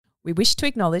We wish to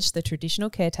acknowledge the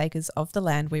traditional caretakers of the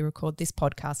land we record this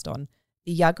podcast on,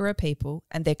 the Yuggera people,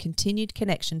 and their continued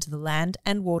connection to the land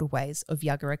and waterways of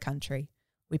Yuggera country.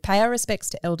 We pay our respects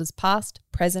to elders past,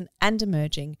 present and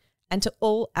emerging, and to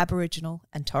all Aboriginal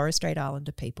and Torres Strait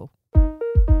Islander people.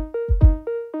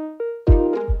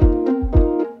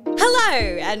 Hello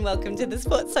and welcome to the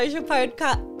Sports Social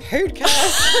Podcast.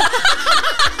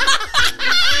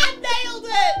 Nailed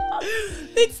it!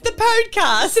 It's the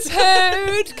podcast.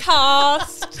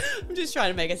 Podcast. I'm just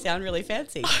trying to make it sound really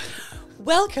fancy.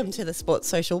 Welcome to the Sports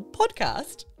Social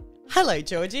Podcast. Hello,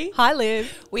 Georgie. Hi,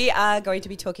 Liv. We are going to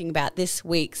be talking about this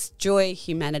week's joy,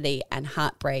 humanity and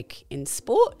heartbreak in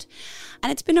sport.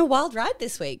 And it's been a wild ride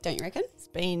this week, don't you reckon? It's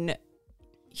been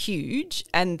huge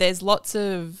and there's lots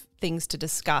of things to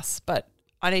discuss, but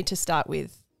I need to start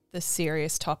with the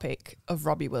serious topic of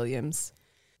Robbie Williams.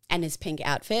 And his pink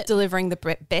outfit. Delivering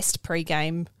the best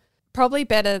pre-game. Probably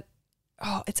better.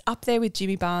 Oh, it's up there with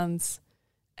Jimmy Barnes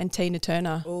and Tina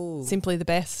Turner. Ooh. Simply the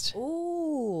best.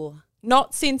 Ooh.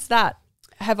 Not since that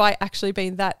have I actually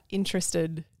been that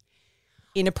interested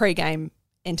in a pre-game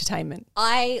entertainment.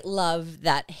 I love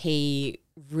that he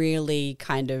really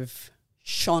kind of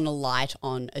shone a light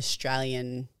on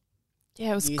Australian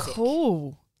Yeah, it was music.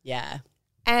 cool. Yeah.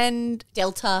 And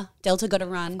Delta got a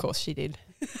run. of course she did.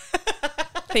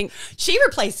 I think She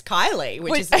replaced Kylie,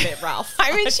 which is a bit rough.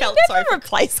 I mean, she felt never sorry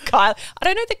replaced Kylie. I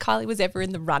don't know that Kylie was ever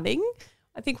in the running.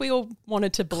 I think we all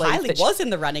wanted to believe Kylie that was in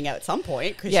the running at some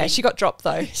point. Yeah, she got dropped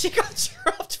though. she got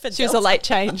dropped for She was a late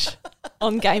change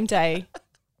on game day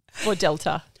for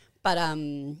Delta. But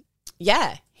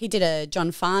yeah, he did a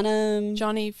John Farnham.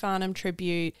 Johnny Farnham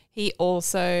tribute. He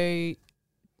also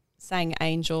sang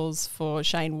Angels for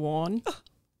Shane Warne.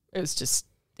 It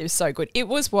was so good. It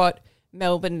was what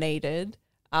Melbourne needed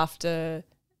after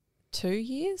 2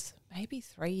 years, maybe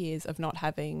 3 years of not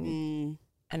having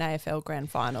an AFL grand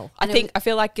final. I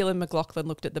feel like Gillan McLachlan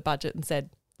looked at the budget and said,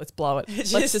 let's blow it.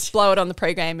 Let's just blow it on the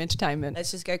pre-game entertainment.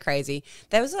 Let's just go crazy.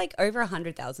 There was like over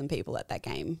 100,000 people at that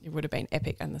game. It would have been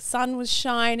epic. And the sun was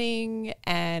shining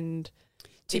and...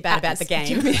 Too bad about the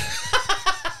game.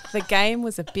 The game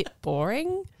was a bit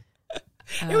boring.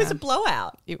 It was a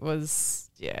blowout. It was,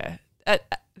 yeah.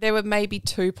 There were maybe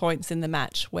 2 points in the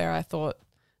match where I thought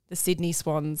the Sydney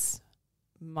Swans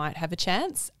might have a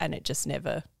chance and it just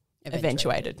never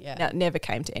eventuated. Yeah. Now, it never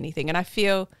came to anything. And I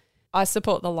feel I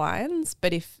support the Lions,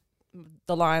 but if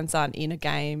the Lions aren't in a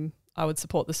game, I would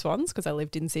support the Swans because I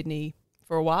lived in Sydney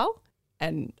for a while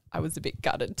and I was a bit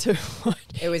gutted too.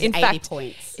 It was in 80 fact,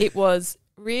 points. It was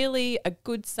really a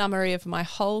good summary of my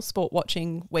whole sport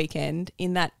watching weekend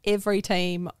in that every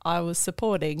team I was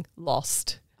supporting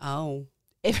lost. Oh.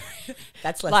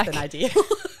 That's less Like- than ideal.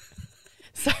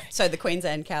 So the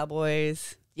Queensland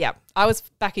Cowboys. Yeah, I was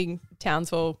backing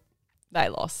Townsville. They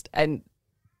lost, and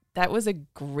that was a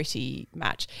gritty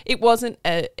match. It wasn't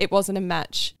a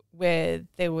match where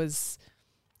there was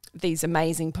these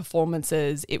amazing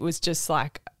performances. It was just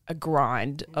like a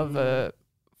grind of a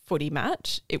footy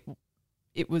match.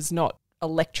 It was not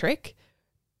electric,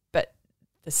 but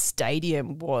the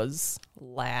stadium was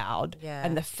loud,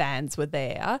 and the fans were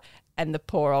there, and the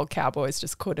poor old Cowboys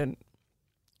just couldn't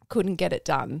get it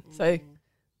done. So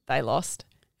they lost,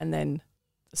 and then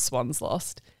the Swans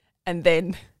lost, and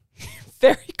then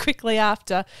very quickly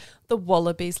after, the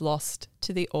Wallabies lost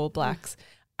to the All Blacks.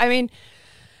 I mean,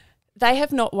 they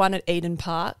have not won at Eden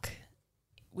Park,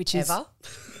 which Ever?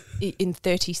 is in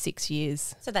 36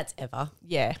 years. So that's ever.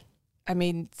 Yeah. I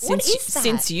mean, What is that?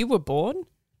 since you were born,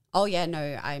 Oh, yeah,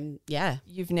 no,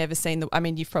 you've never seen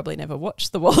you've probably never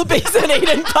watched the Wallabies at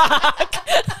Eden Park.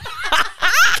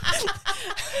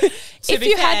 If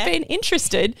you had been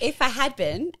interested. If I had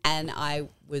been and I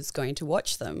was going to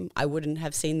watch them, I wouldn't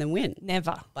have seen them win.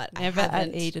 Never. But I never at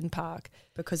haven't. Eden Park.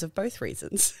 Because of both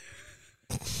reasons.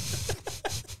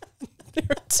 There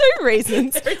are two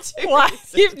reasons There are two why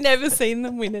reasons. you've never seen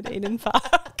them win at Eden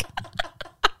Park.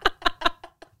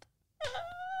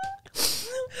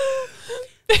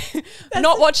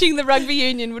 Not watching the rugby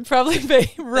union would probably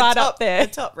be right up there.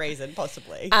 The top reason,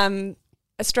 possibly.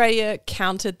 Australia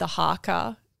countered the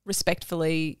haka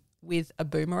respectfully with a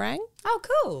boomerang, Oh,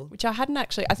 cool. which I hadn't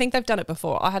actually, I think they've done it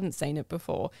before. I hadn't seen it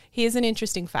before. Here's an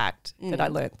interesting fact that I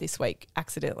learnt this week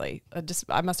accidentally.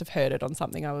 I must have heard it on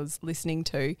something I was listening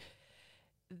to.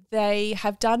 They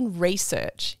have done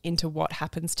research into what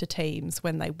happens to teams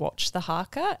when they watch the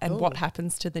haka and what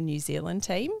happens to the New Zealand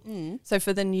team. So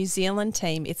for the New Zealand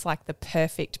team, it's like the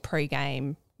perfect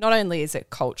pre-game. Not only is it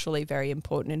culturally very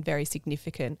important and very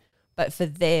significant, but for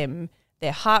them,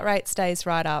 their heart rate stays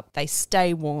right up, they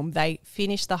stay warm, they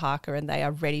finish the haka and they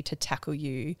are ready to tackle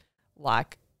you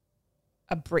like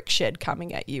a brick shed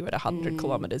coming at you at 100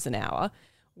 kilometres an hour,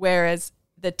 whereas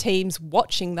the teams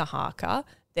watching the haka,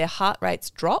 their heart rates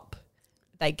drop,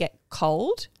 they get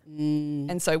cold,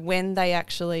 and so when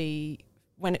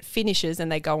it finishes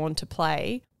and they go on to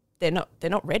play, they're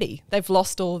not ready. They've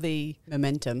lost all the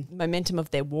momentum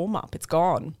of their warm up. It's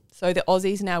gone. So the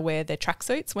Aussies now wear their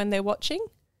tracksuits when they're watching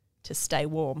to stay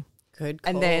warm. Good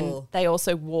call. And then they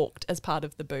also walked as part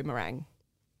of the boomerang.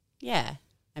 Yeah.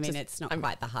 I mean, it's not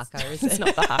quite the haka, is it? It's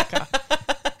not the haka.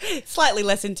 Slightly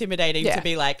less intimidating to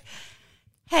be like,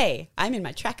 hey, I'm in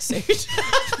my tracksuit.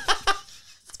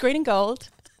 It's green and gold.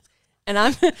 And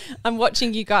I'm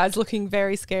watching you guys looking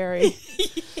very scary.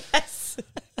 Yes.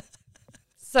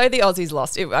 So the Aussies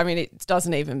lost. It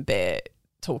doesn't even bear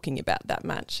talking about that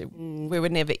match. We were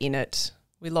never in it.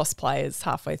 We lost players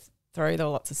halfway through. There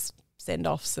were lots of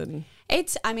send-offs. And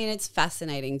it's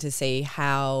fascinating to see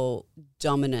how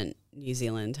dominant New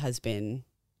Zealand has been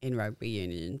in rugby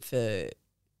union for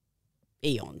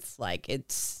eons. Like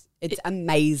it's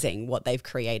amazing what they've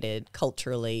created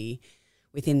culturally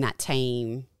within that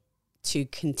team to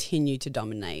continue to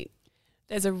dominate.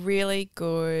 There's a really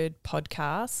good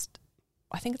podcast.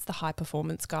 I think it's the High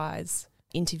Performance guys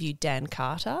interviewed Dan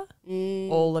Carter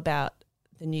all about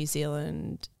the New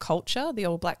Zealand culture, the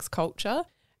All Blacks culture,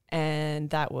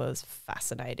 and that was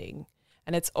fascinating.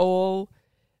 And it's all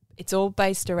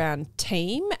based around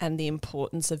team and the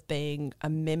importance of being a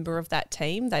member of that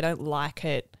team. They don't like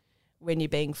it when you're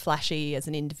being flashy as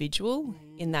an individual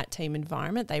in that team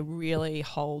environment. They really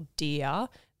hold dear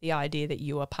the idea that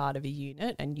you are part of a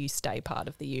unit and you stay part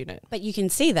of the unit. But you can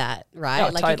see that, right? Oh,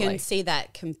 like totally. You can see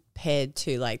that compared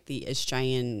to like the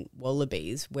Australian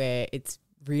Wallabies, where it's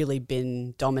really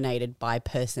been dominated by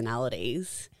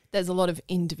personalities. There's a lot of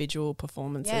individual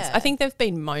performances. Yeah. I think there have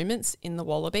been moments in the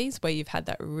Wallabies where you've had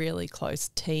that really close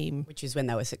team. Which is when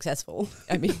they were successful.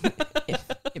 I mean,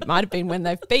 it might have been when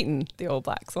they've beaten the All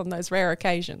Blacks on those rare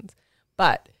occasions.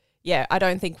 But, yeah, I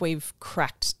don't think we've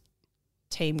cracked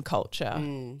team culture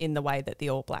in the way that the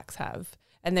All Blacks have.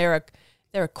 And there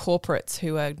are corporates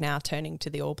who are now turning to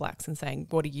the All Blacks and saying,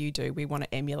 what do you do? We want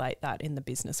to emulate that in the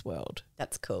business world.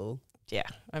 That's cool. Yeah,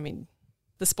 I mean,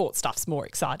 the sports stuff's more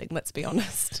exciting, let's be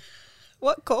honest.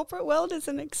 What corporate world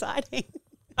isn't exciting?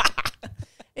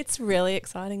 It's really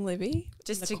exciting, Libby.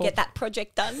 Just to get that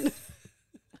project done.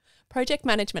 Project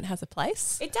management has a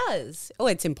place. It does. Oh,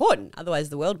 it's important. Otherwise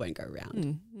the world won't go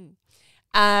round.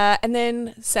 And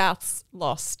then Souths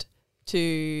lost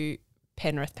to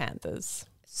Penrith Panthers.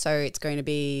 So it's going to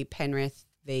be Penrith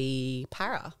v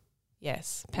Para.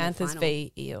 Yes, Panthers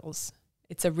v Eels.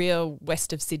 It's a real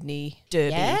west of Sydney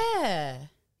derby. Yeah.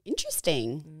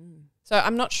 Interesting. So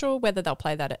I'm not sure whether they'll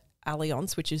play that at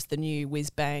Allianz, which is the new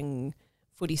whiz-bang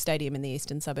footy stadium in the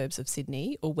eastern suburbs of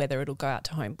Sydney, or whether it'll go out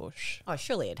to Homebush. Oh,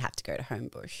 surely it'd have to go to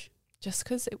Homebush. Just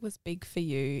because it was big for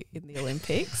you in the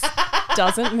Olympics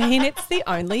doesn't mean it's the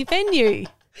only venue.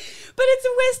 But it's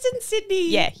a Western Sydney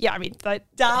Yeah, I mean,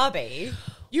 derby.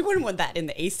 You wouldn't want that in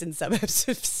the eastern suburbs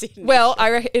of Sydney. well,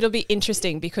 I reckon it'll be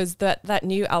interesting because that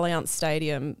new Allianz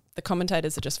Stadium, the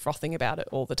commentators are just frothing about it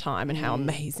all the time and how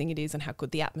amazing it is and how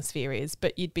good the atmosphere is.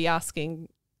 But you'd be asking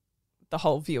the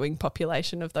whole viewing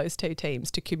population of those two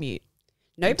teams to commute.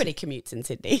 Nobody commutes in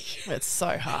Sydney. It's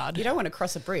so hard. You don't want to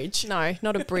cross a bridge. No,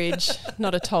 not a bridge,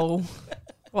 not a toll.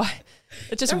 Why?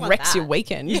 It just Don't want wrecks that. your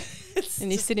weekend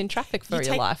and you sit in traffic for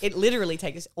your life. It literally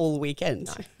takes all weekend.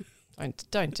 No,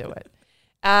 don't do it.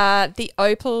 The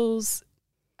Opals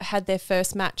had their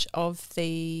first match of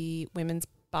the Women's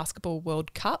Basketball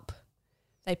World Cup.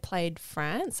 They played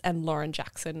France and Lauren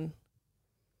Jackson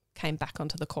came back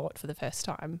onto the court for the first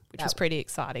time, which was pretty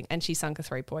exciting. And she sunk a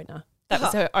three-pointer. That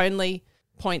was her only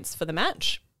points for the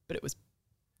match, but it was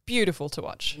beautiful to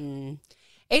watch.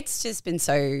 It's just been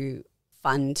so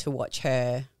fun to watch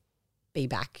her be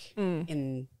back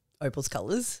in Opal's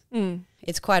colours.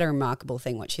 It's quite a remarkable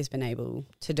thing what she's been able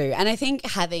to do. And I think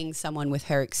having someone with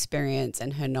her experience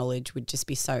and her knowledge would just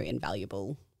be so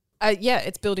invaluable. Yeah,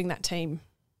 it's building that team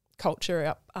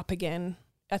culture up again.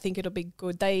 I think it'll be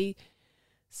good. They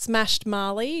smashed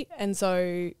Mali, and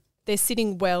so they're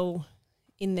sitting well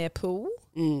in their pool,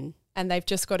 and they've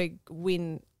just got to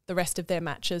win the rest of their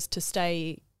matches to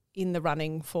stay in the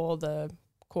running for the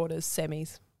quarters,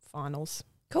 semis, finals.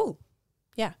 Cool.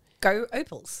 Yeah. Go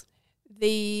Opals.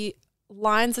 The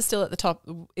Lions are still at the top.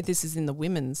 This is in the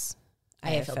women's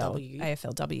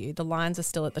AFLW. The Lions are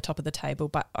still at the top of the table,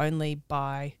 but only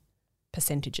by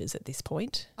percentages at this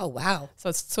point. Oh, wow. So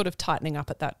it's sort of tightening up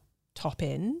at that top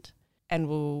end,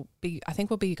 and I think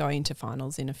we'll be going to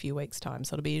finals in a few weeks' time.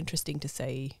 So it'll be interesting to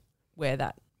see where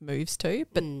that moves to.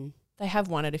 But they have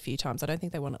won it a few times. I don't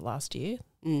think they won it last year.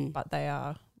 but they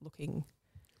are looking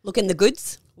the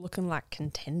goods. looking like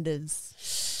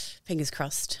contenders. Fingers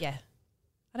crossed. Yeah.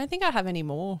 I don't think I have any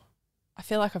more. I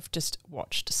feel like I've just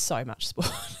watched so much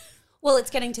sport. Well,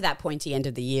 it's getting to that pointy end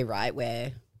of the year, right,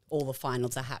 where all the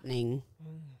finals are happening.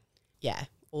 Yeah,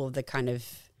 all of the kind of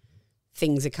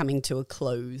things are coming to a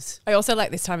close. I also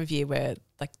like this time of year where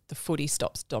like the footy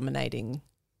stops dominating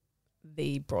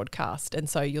the broadcast, and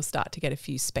so you'll start to get a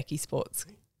few specky sports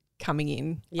coming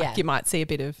in. Yeah. Like you might see a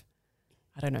bit of,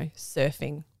 I don't know,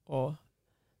 surfing or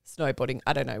snowboarding.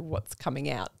 I don't know what's coming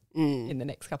out in the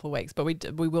next couple of weeks, but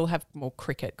we will have more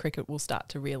cricket. Cricket will start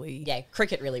to really... Yeah,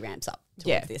 cricket really ramps up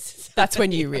towards this. That's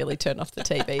when you really turn off the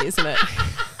TV, isn't it?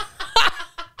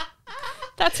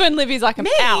 That's when Livy's like, I'm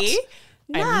out.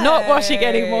 No. I'm not watching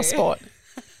any more sport.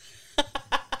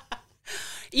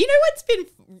 You know what's been,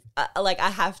 I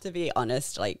have to be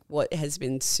honest, like what has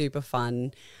been super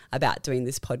fun about doing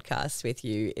this podcast with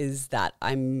you is that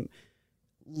I'm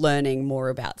learning more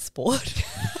about sport.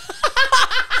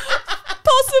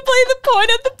 Possibly the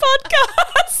point of the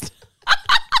podcast.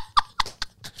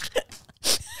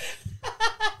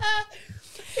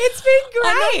 It's been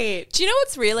great. Do you know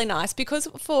what's really nice? Because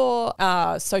for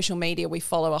social media, we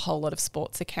follow a whole lot of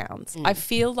sports accounts. I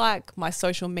feel like my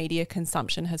social media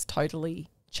consumption has totally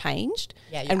changed.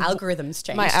 Yeah, your algorithm's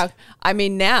changed.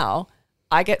 Now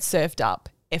I get served up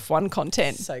F1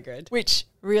 content. So good. Which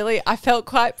really I felt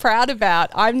quite proud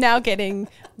about. I'm now getting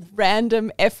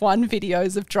random F1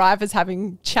 videos of drivers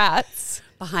having chats.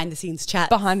 Behind the scenes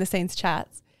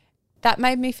chats. That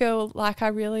made me feel like I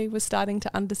really was starting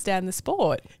to understand the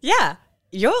sport. Yeah.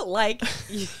 You're like,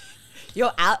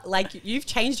 you're out, like you've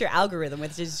changed your algorithm,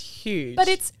 which is huge. But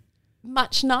it's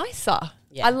much nicer.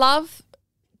 Yeah. I love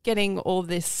getting all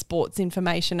this sports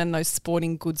information and those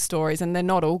sporting good stories, and they're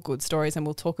not all good stories, and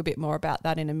we'll talk a bit more about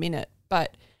that in a minute.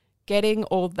 But getting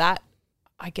all that,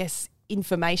 I guess,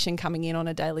 information coming in on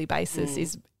a daily basis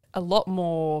is a lot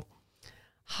more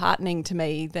heartening to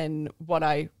me than what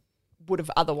I would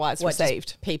have otherwise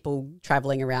received. People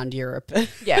traveling around Europe.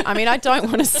 Yeah, I mean, I don't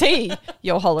want to see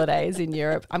your holidays in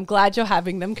Europe. I'm glad you're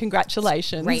having them.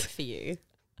 Congratulations. Great for you.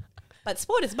 But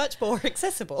sport is much more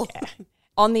accessible. Yeah.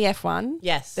 On the F1,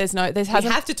 yes, we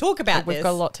have to talk about this. We've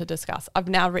got a lot to discuss. I've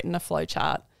now written a flow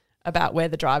chart about where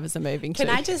the drivers are moving to.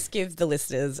 Can I just give the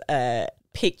listeners a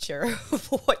picture of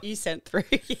what you sent through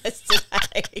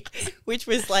yesterday, which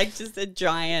was like just a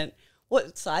giant,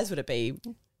 what size would it be?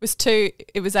 It was A3.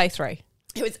 It was A3.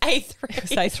 It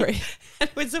was A3.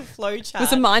 It was a flow chart. It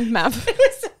was a mind map. It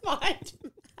was a mind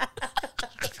map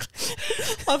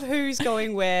of who's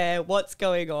going where, what's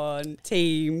going on,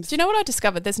 teams. Do you know what I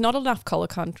discovered? There's not enough colour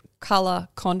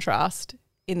contrast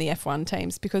in the F1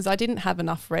 teams because I didn't have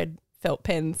enough red felt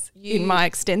pens in my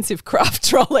extensive craft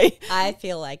trolley. I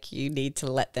feel like you need to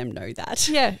let them know that.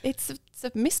 Yeah, it's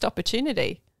a missed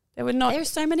opportunity. There's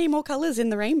so many more colours in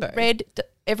the rainbow. Red,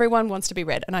 everyone wants to be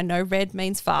red, and I know red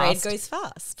means fast. Red goes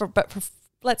fast. But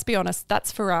let's be honest,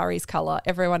 that's Ferrari's colour.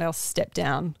 Everyone else stepped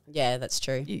down. Yeah, that's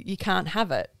true. You can't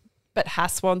have it. But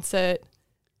Haas wants it.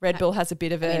 Red Bull has a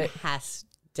bit of it. Haas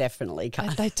definitely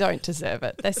can't. They don't deserve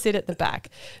it. They sit at the back.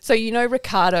 So,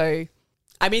 Ricciardo.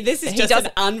 I mean, this is just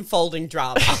an unfolding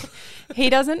drama. He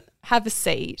doesn't have a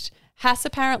seat. Haas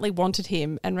apparently wanted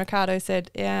him, and Ricciardo said,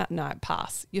 yeah, no,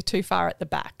 pass. You're too far at the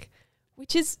back,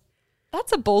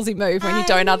 that's a ballsy move when you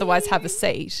don't otherwise have a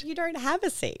seat. You don't have a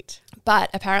seat. But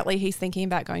apparently he's thinking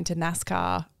about going to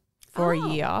NASCAR for a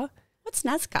year. What's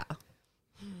NASCAR?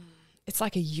 It's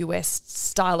like a US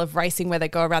style of racing where they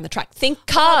go around the track. Think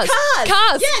cars. Oh,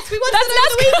 cars. Yes, we watched that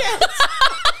on the weekend.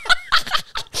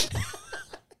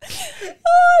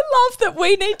 I love that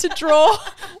we need to draw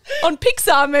on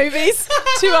Pixar movies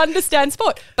to understand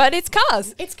sport. But it's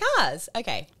cars. It's cars.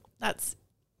 Okay. That's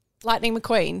Lightning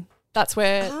McQueen. That's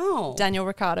where Daniel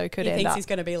Ricciardo could end up. He thinks he's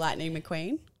going to be Lightning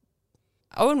McQueen?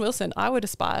 Owen Wilson, I would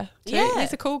aspire to. Yeah.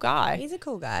 He's a cool guy. He's a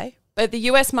cool guy. But the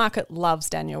US market loves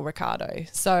Daniel Ricciardo.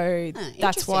 So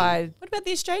that's why. What about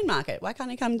the Australian market? Why can't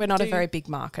he come? We're not a very big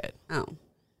market. Oh.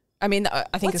 I mean,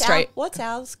 I think Australia. What's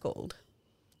ours called?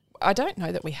 I don't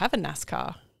know that we have a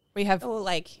NASCAR. We have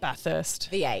Bathurst.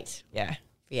 V8. Yeah.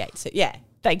 V8. So, yeah.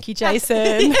 Thank you,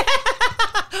 Jason.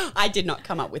 I did not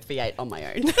come up with V8 on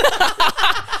my own.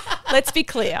 Let's be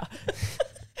clear.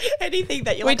 Anything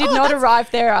that we did not arrive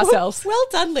there ourselves. Well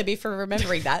done, Libby, for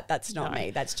remembering that. That's not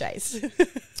me. That's Chase.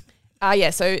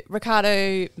 So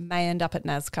Ricciardo may end up at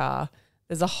NASCAR.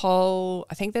 There's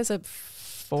I think there's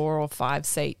 4 or 5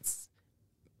 seats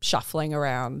shuffling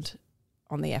around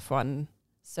on the F1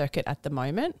 circuit at the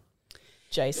moment.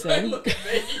 Jason. Don't look at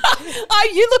me.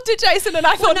 You looked at Jason and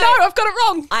I thought, no, I've got it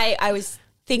wrong. I was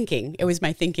thinking. It was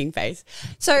my thinking face.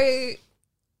 So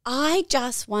I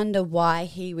just wonder why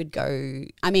he would go.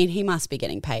 I mean, he must be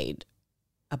getting paid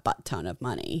a butt ton of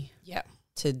money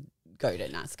to go to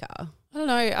NASCAR. I don't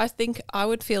know. I think I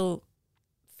would feel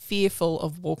fearful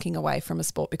of walking away from a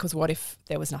sport because what if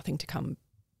there was nothing to come?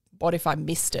 What if I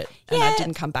missed it and I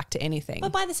didn't come back to anything?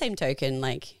 But by the same token,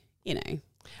 like, you know,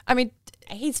 I mean,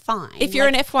 he's fine. if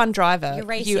you're like, an F1 driver,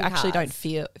 racing you actually cars.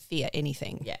 don't fear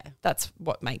anything. Yeah. That's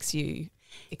what makes you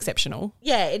exceptional.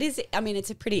 Yeah, it is. I mean,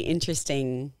 it's a pretty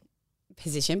interesting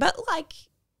position, but like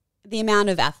the amount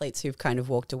of athletes who've kind of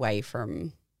walked away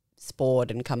from sport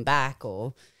and come back,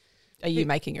 or are you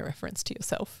making a reference to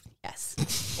yourself?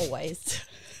 Yes, always.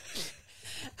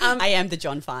 I am the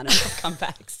John Farnham of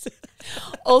comebacks.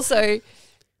 Also,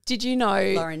 did you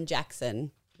know Lauren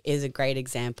Jackson is a great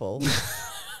example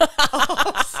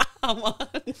of someone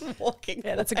walking?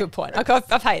 Yeah, that's a good point. I'll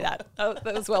pay that.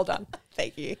 That was well done.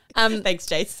 Thank you. Thanks,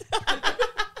 Jace.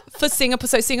 For Singapore,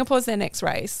 so Singapore's their next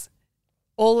race.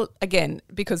 All again,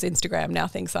 because Instagram now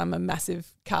thinks I'm a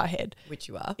massive car head, Which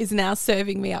you are. is now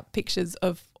serving me up pictures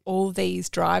of all these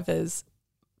drivers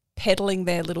pedaling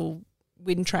their little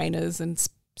wind trainers and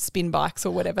spin bikes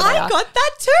or whatever they are. I got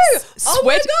that too. Oh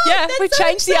my God, yeah, that's we so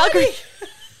changed the exciting.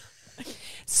 algorithm.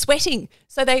 Sweating.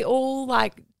 So they all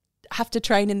like have to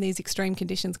train in these extreme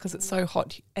conditions because it's so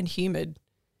hot and humid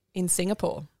in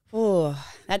Singapore. Oh,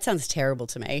 that sounds terrible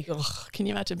to me. Ugh, can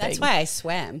you imagine That's being? why I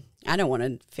swam. I don't want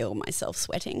to feel myself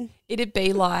sweating. It'd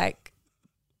be like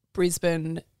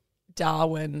Brisbane,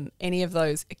 Darwin, any of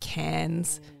those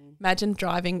Cairns. Imagine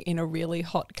driving in a really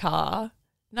hot car,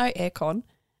 no aircon,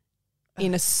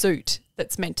 in a suit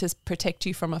that's meant to protect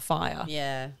you from a fire.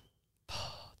 Yeah.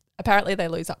 Apparently they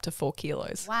lose up to 4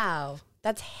 kilos. Wow.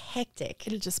 That's hectic.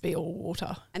 It'd just be all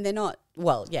water. And they're not,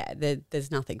 well, yeah,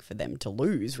 there's nothing for them to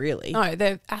lose, really. No,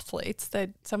 they're athletes.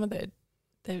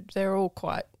 They're all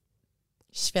quite.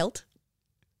 Svelte.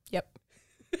 Yep.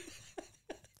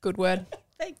 Good word.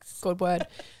 Thanks. Good word.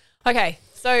 Okay,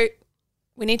 so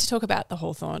we need to talk about the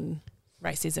Hawthorn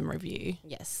racism review.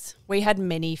 Yes. We had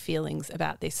many feelings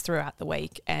about this throughout the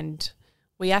week, and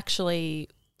we actually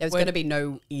There's going to be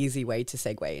no easy way to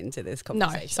segue into this no.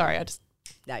 conversation. Sorry, I just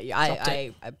No,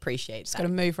 I appreciate got that. to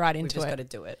move right We've into just it. got to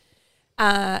do it.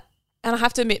 And I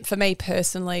have to admit, for me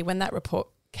personally, when that report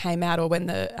came out, or when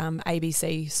the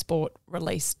ABC Sport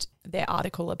released their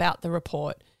article about the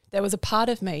report, there was a part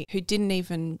of me who didn't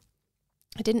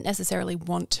necessarily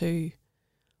want to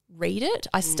read it.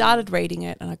 I started reading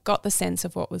it and I got the sense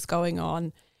of what was going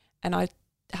on, and I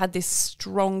had this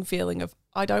strong feeling of,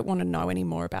 I don't want to know any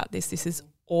more about this. This is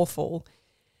awful.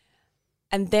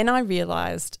 And then I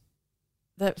realised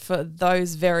that for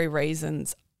those very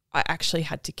reasons, I actually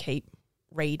had to keep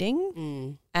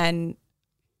reading, and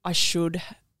I should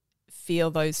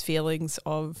feel those feelings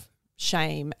of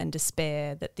shame and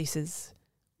despair that this is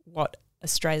what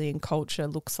Australian culture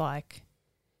looks like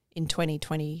in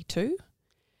 2022.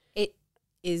 It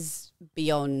is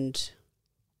beyond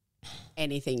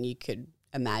anything you could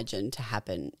imagine to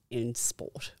happen in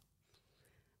sport.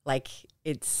 Like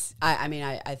it's,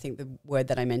 I think the word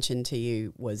that I mentioned to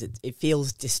you was it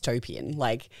feels dystopian.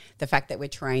 Like the fact that we're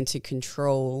trying to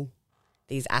control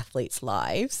these athletes'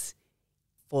 lives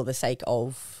for the sake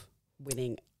of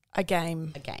winning A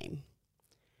game.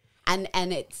 And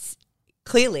it's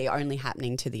clearly only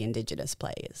happening to the Indigenous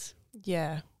players.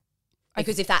 Yeah.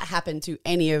 Because if that happened to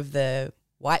any of the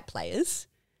white players,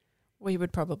 We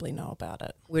would probably know about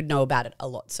it. we'd know about it a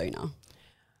lot sooner.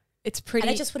 It's pretty.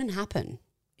 And it just wouldn't happen.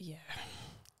 Yeah.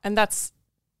 And that's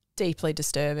deeply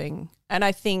disturbing. And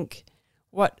I think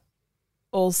what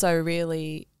also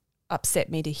really upset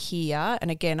me to hear,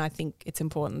 and again, I think it's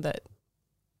important that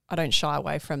I don't shy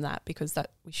away from that, because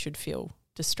that we should feel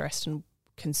distressed and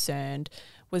concerned,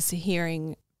 was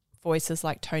hearing voices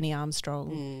like Tony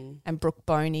Armstrong and Brooke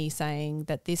Boney saying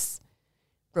that this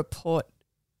report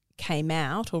came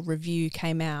out, or review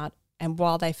came out, and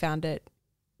while they found it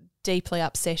deeply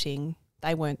upsetting,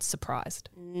 they weren't surprised.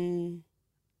 And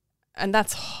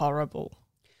that's horrible,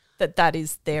 that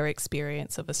is their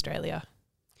experience of Australia.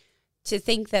 To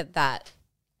think that that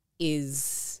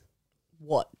is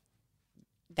what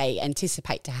they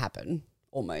anticipate to happen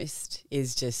almost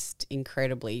is just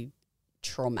incredibly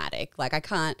traumatic. Like I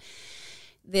can't,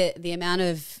 the amount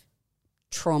of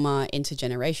trauma,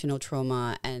 intergenerational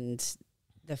trauma, and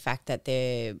the fact that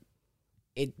they're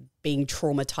being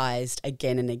traumatized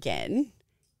again and again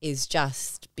is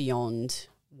just beyond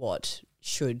what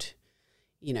should,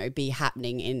 be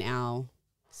happening in our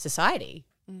society.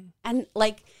 And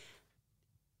like,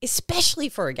 especially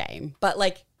for a game, but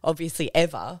like obviously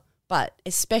ever, but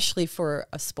especially for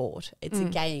a sport, it's a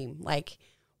game. Like,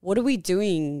 what are we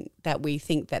doing that we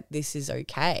think that this is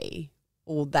okay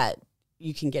or that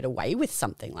you can get away with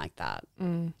something like that?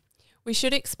 We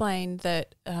should explain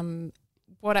that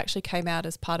what actually came out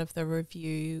as part of the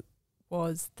review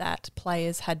was that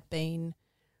players had been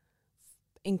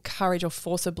encouraged or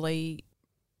forcibly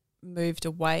moved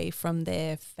away from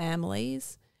their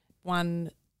families.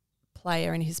 One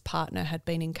player and his partner had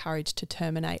been encouraged to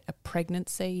terminate a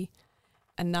pregnancy.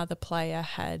 Another player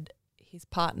had his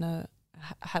partner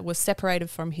was separated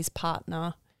from his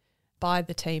partner by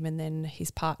the team, and then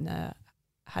his partner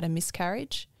had a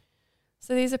miscarriage.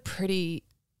 So these are pretty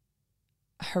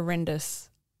horrendous,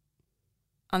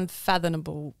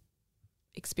 unfathomable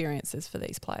experiences for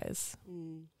these players.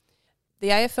 The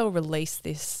AFL released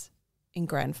this in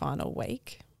grand final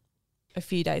week, a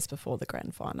few days before the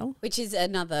grand final. Which is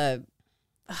another,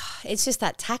 it's just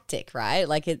that tactic, right?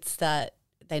 Like it's that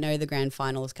they know the grand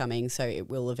final is coming, so it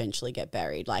will eventually get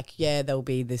buried. Like, yeah, there'll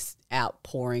be this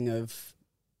outpouring of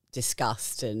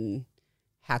disgust and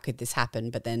how could this happen?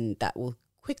 But then that will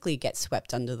quickly get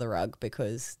swept under the rug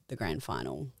because the grand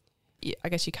final. Yeah, I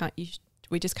guess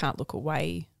we just can't look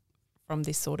away from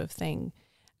this sort of thing.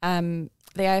 The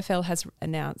AFL has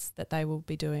announced that they will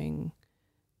be doing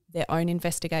their own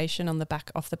investigation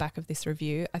off the back of this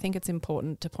review. I think it's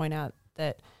important to point out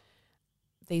that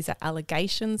these are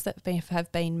allegations that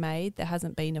have been made. There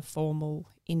hasn't been a formal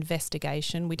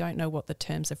investigation. We don't know what the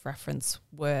terms of reference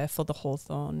were for the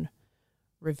Hawthorn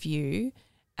review,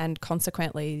 and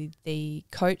consequently the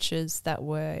coaches that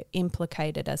were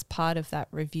implicated as part of that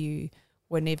review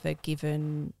were never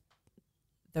given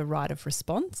the right of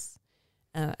response.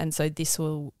 And so this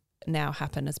will now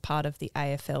happen as part of the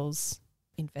AFL's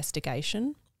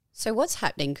investigation. So what's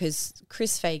happening? Because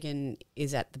Chris Fagan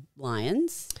is at the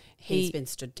Lions. He's been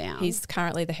stood down. He's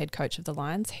currently the head coach of the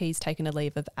Lions. He's taken a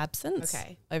leave of absence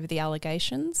over the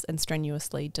allegations and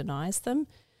strenuously denies them.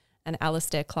 And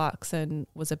Alistair Clarkson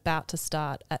was about to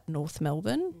start at North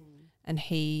Melbourne and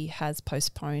he has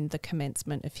postponed the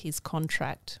commencement of his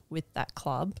contract with that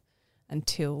club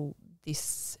until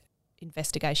this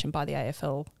investigation by the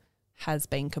AFL has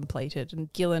been completed.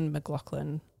 And Gillan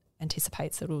McLaughlin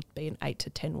anticipates that it will be an 8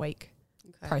 to 10 week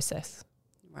process.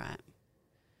 Right.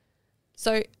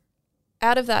 So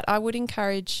out of that, I would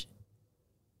encourage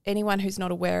anyone who's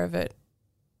not aware of it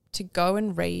to go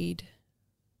and read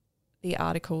the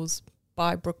articles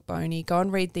by Brooke Boney. Go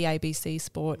and read the ABC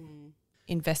Sport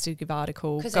investigative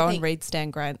article. Go and read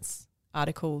Stan Grant's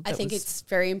article. I think it's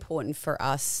very important for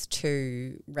us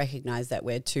to recognise that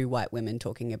we're two white women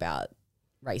talking about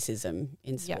racism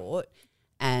in sport,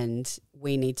 and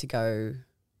we need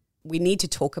to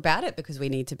talk about it because we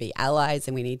need to be allies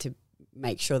and we need to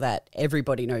make sure that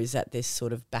everybody knows that this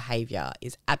sort of behaviour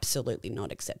is absolutely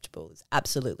not acceptable. It's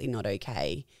absolutely not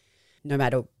okay, no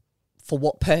matter for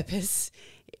what purpose.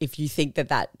 If you think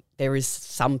that there is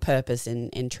some purpose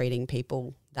in treating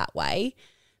people that way,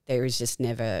 there is just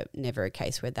never a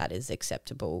case where that is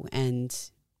acceptable. And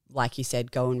like you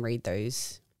said, go and read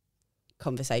those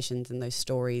conversations and those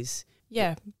stories.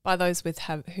 Yeah, by those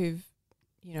who've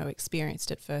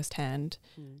experienced it firsthand.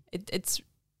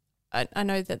 I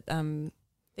know that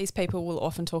these people will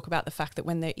often talk about the fact that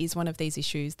when there is one of these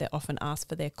issues, they're often asked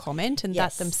for their comment, and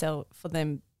that themselves for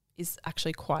them is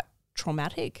actually quite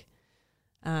traumatic.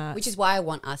 Which is why I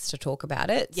want us to talk about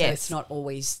it. So it's not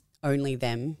always only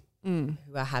them who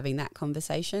are having that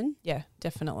conversation. Yeah,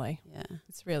 definitely. Yeah,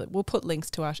 it's really. We'll put links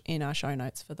to in our show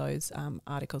notes for those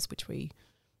articles, which we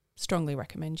strongly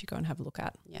recommend you go and have a look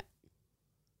at. Yeah.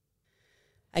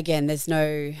 Again, there's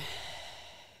no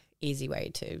easy way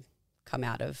to come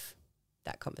out of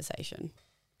that conversation.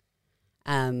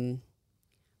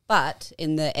 But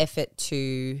in the effort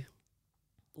to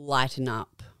lighten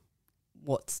up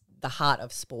what's the heart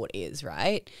of sport is,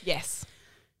 right? Yes.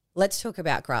 Let's talk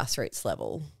about grassroots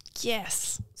level.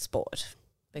 Yes. Sport.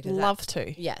 Because Love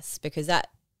to. Yes, because that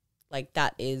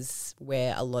is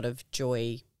where a lot of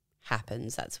joy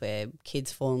happens. That's where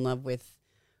kids fall in love with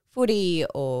footy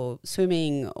or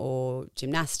swimming or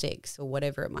gymnastics or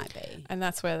whatever it might be. And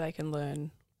that's where they can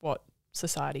learn what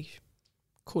society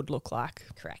could look like.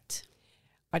 Correct.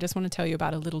 I just want to tell you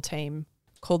about a little team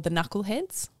called the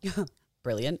Knuckleheads.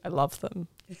 Brilliant. I love them.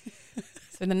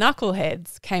 So the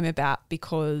Knuckleheads came about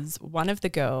because one of the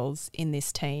girls in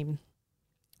this team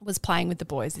was playing with the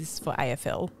boys. This is for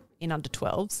AFL in under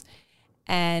 12s.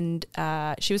 And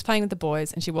she was playing with the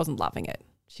boys and she wasn't loving it.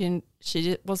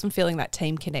 She wasn't feeling that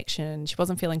team connection. She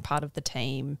wasn't feeling part of the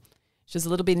team. She was a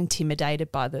little bit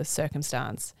intimidated by the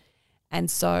circumstance. And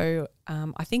so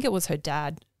I think it was her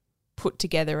dad put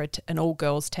together an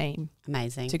all-girls team.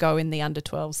 Amazing. To go in the under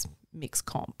 12s mixed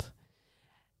comp.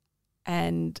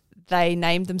 and they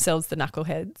named themselves the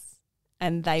Knuckleheads,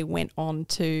 and they went on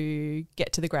to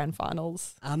get to the grand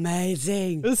finals.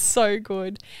 Amazing. It was so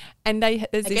good. And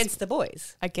Against the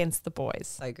boys. Against the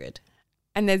boys. So good.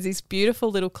 And there's these beautiful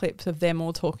little clips of them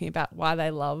all talking about why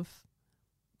they love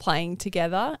playing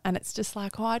together. And it's just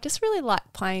like, I just really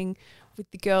like playing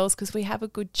with the girls because we have a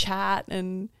good chat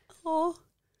and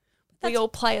we all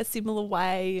play a similar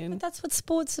way. And but that's what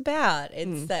sport's about.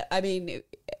 It's that, I mean,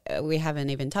 we haven't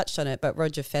even touched on it, but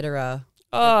Roger Federer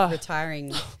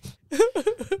retiring.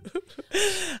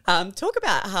 Talk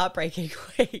about heartbreaking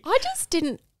week. I just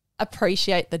didn't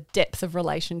appreciate the depth of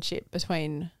relationship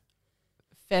between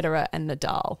Federer and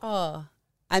Nadal. Oh,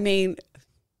 I mean,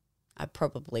 I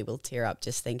probably will tear up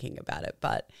just thinking about it,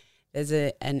 but there's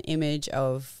an image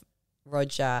of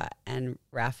Roger and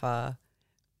Rafa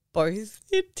both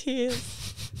in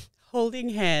tears holding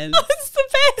hands. It's the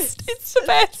best. It's the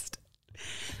best.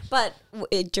 But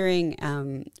during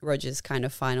Roger's kind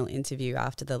of final interview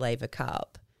after the Laver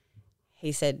Cup,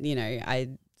 he said,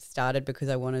 I started because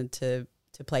I wanted to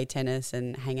play tennis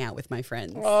and hang out with my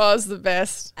friends. Oh, it's the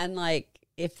best. And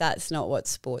if that's not what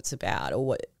sport's about or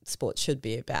what sports should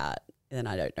be about, then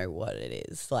I don't know what it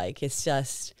is. It's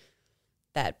just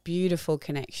that beautiful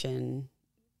connection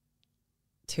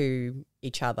to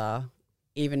each other,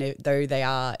 even though they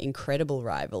are incredible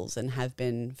rivals and have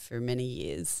been for many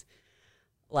years.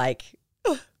 And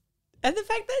the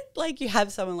fact that you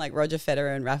have someone like Roger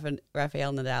Federer and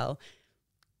Rafael Nadal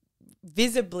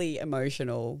visibly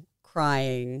emotional,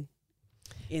 crying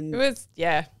in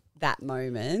that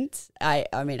moment. I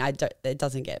mean, it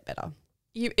doesn't get better.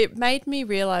 It made me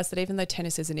realise that even though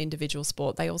tennis is an individual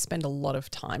sport, they all spend a lot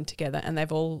of time together, and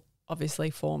they've all obviously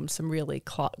formed some really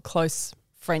close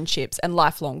friendships and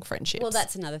lifelong friendships. Well,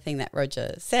 that's another thing that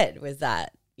Roger said was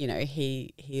that,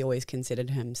 he always considered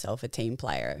himself a team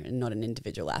player and not an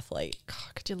individual athlete.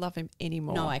 God, could you love him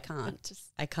anymore? No, I can't.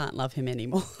 I can't love him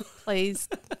anymore. Please,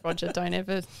 Roger, don't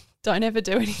ever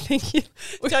do anything.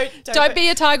 Don't be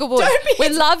a Tiger Woods. We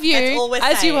love you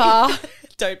as you are.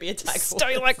 Don't be a Tiger Woods.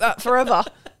 Stay like that forever.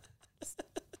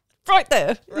 Right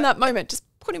there in that moment, just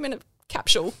put him in a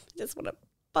capsule. Just want to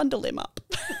bundle him up.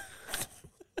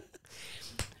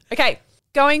 Okay,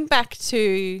 going back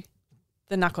to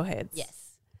the Knuckleheads. Yes.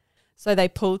 So they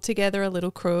pulled together a little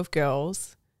crew of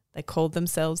girls. They called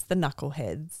themselves the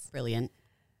Knuckleheads. Brilliant.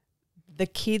 The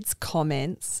kids'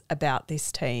 comments about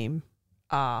this team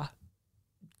are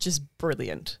just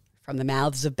brilliant. From the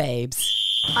mouths of babes.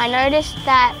 I noticed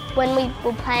that when we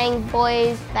were playing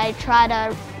boys, they try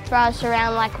to throw us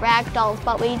around like rag dolls,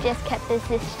 but we just kept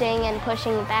resisting and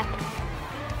pushing back.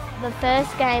 The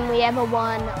first game we ever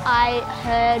won, I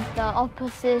heard the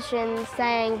opposition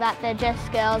saying that they're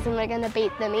just girls and we're going to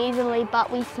beat them easily,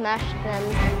 but we smashed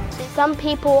them. Some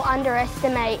people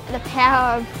underestimate the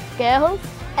power of girls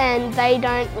and they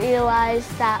don't realise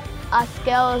that us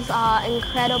girls are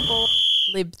incredible.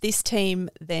 Lib, this team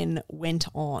then went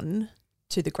on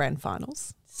to the grand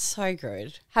finals. So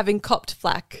good. Having copped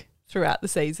flack throughout the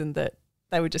season that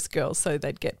they were just girls so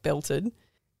they'd get belted.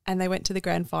 And they went to the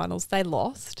grand finals. They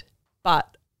lost,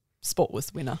 but sport was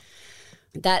the winner.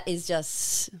 That is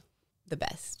just the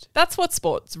best. That's what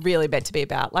sport's really meant to be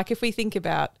about. If we think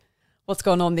about what's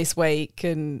gone on this week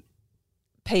and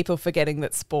people forgetting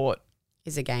that sport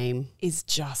is a game. Is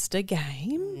just a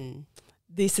game.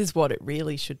 This is what it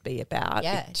really should be about.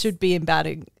 Yes. It should be about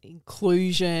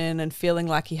inclusion and feeling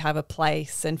like you have a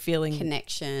place and feeling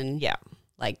connection. Yeah.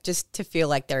 Just to feel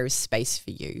like there is space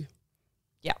for you.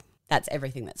 Yeah. That's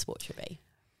everything that sport should be.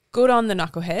 Good on the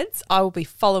Knuckleheads. I will be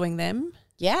following them.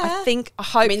 Yeah. I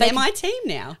hope they're my team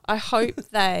now. I hope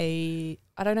I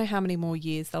don't know how many more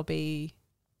years they'll be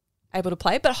able to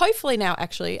play, but hopefully now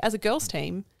actually as a girls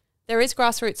team, there is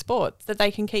grassroots sports that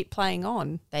they can keep playing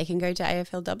on. They can go to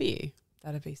AFLW.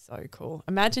 That'd be so cool.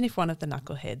 Imagine if one of the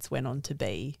Knuckleheads went on to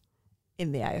be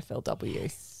in the AFLW.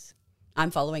 Yes. I'm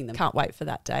following them. Can't wait for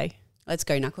that day. Let's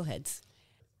go Knuckleheads.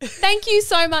 Thank you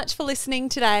so much for listening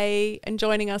today and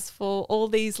joining us for all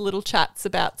these little chats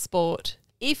about sport.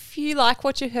 If you like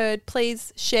what you heard,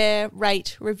 please share,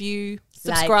 rate, review,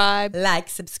 subscribe.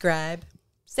 Subscribe.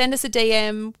 Send us a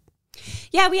DM.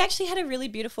 Yeah, we actually had a really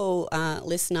beautiful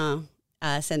listener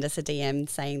send us a DM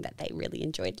saying that they really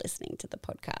enjoyed listening to the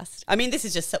podcast. I mean, this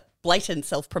is just blatant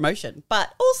self-promotion,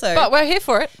 but also... But we're here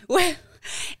for it.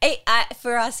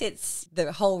 For us, it's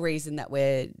the whole reason that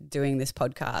we're doing this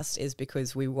podcast is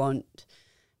because we want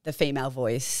the female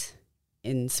voice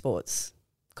in sports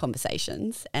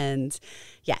conversations. And,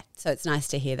 yeah, so it's nice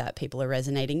to hear that people are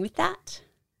resonating with that.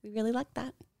 We really like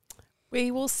that. We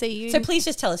will see you. So please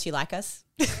just tell us you like us.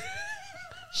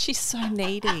 She's so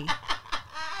needy.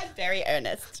 Very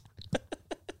earnest.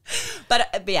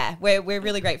 But yeah, we're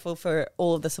really grateful for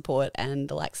all of the support and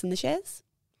the likes and the shares.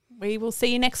 We will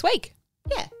see you next week.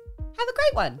 Yeah. Have a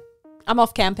great one. I'm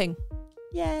off camping.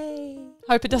 Yay.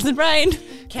 Hope it doesn't rain.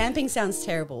 Camping sounds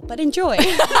terrible, but enjoy.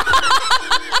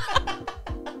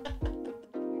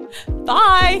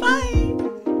 Bye. Bye.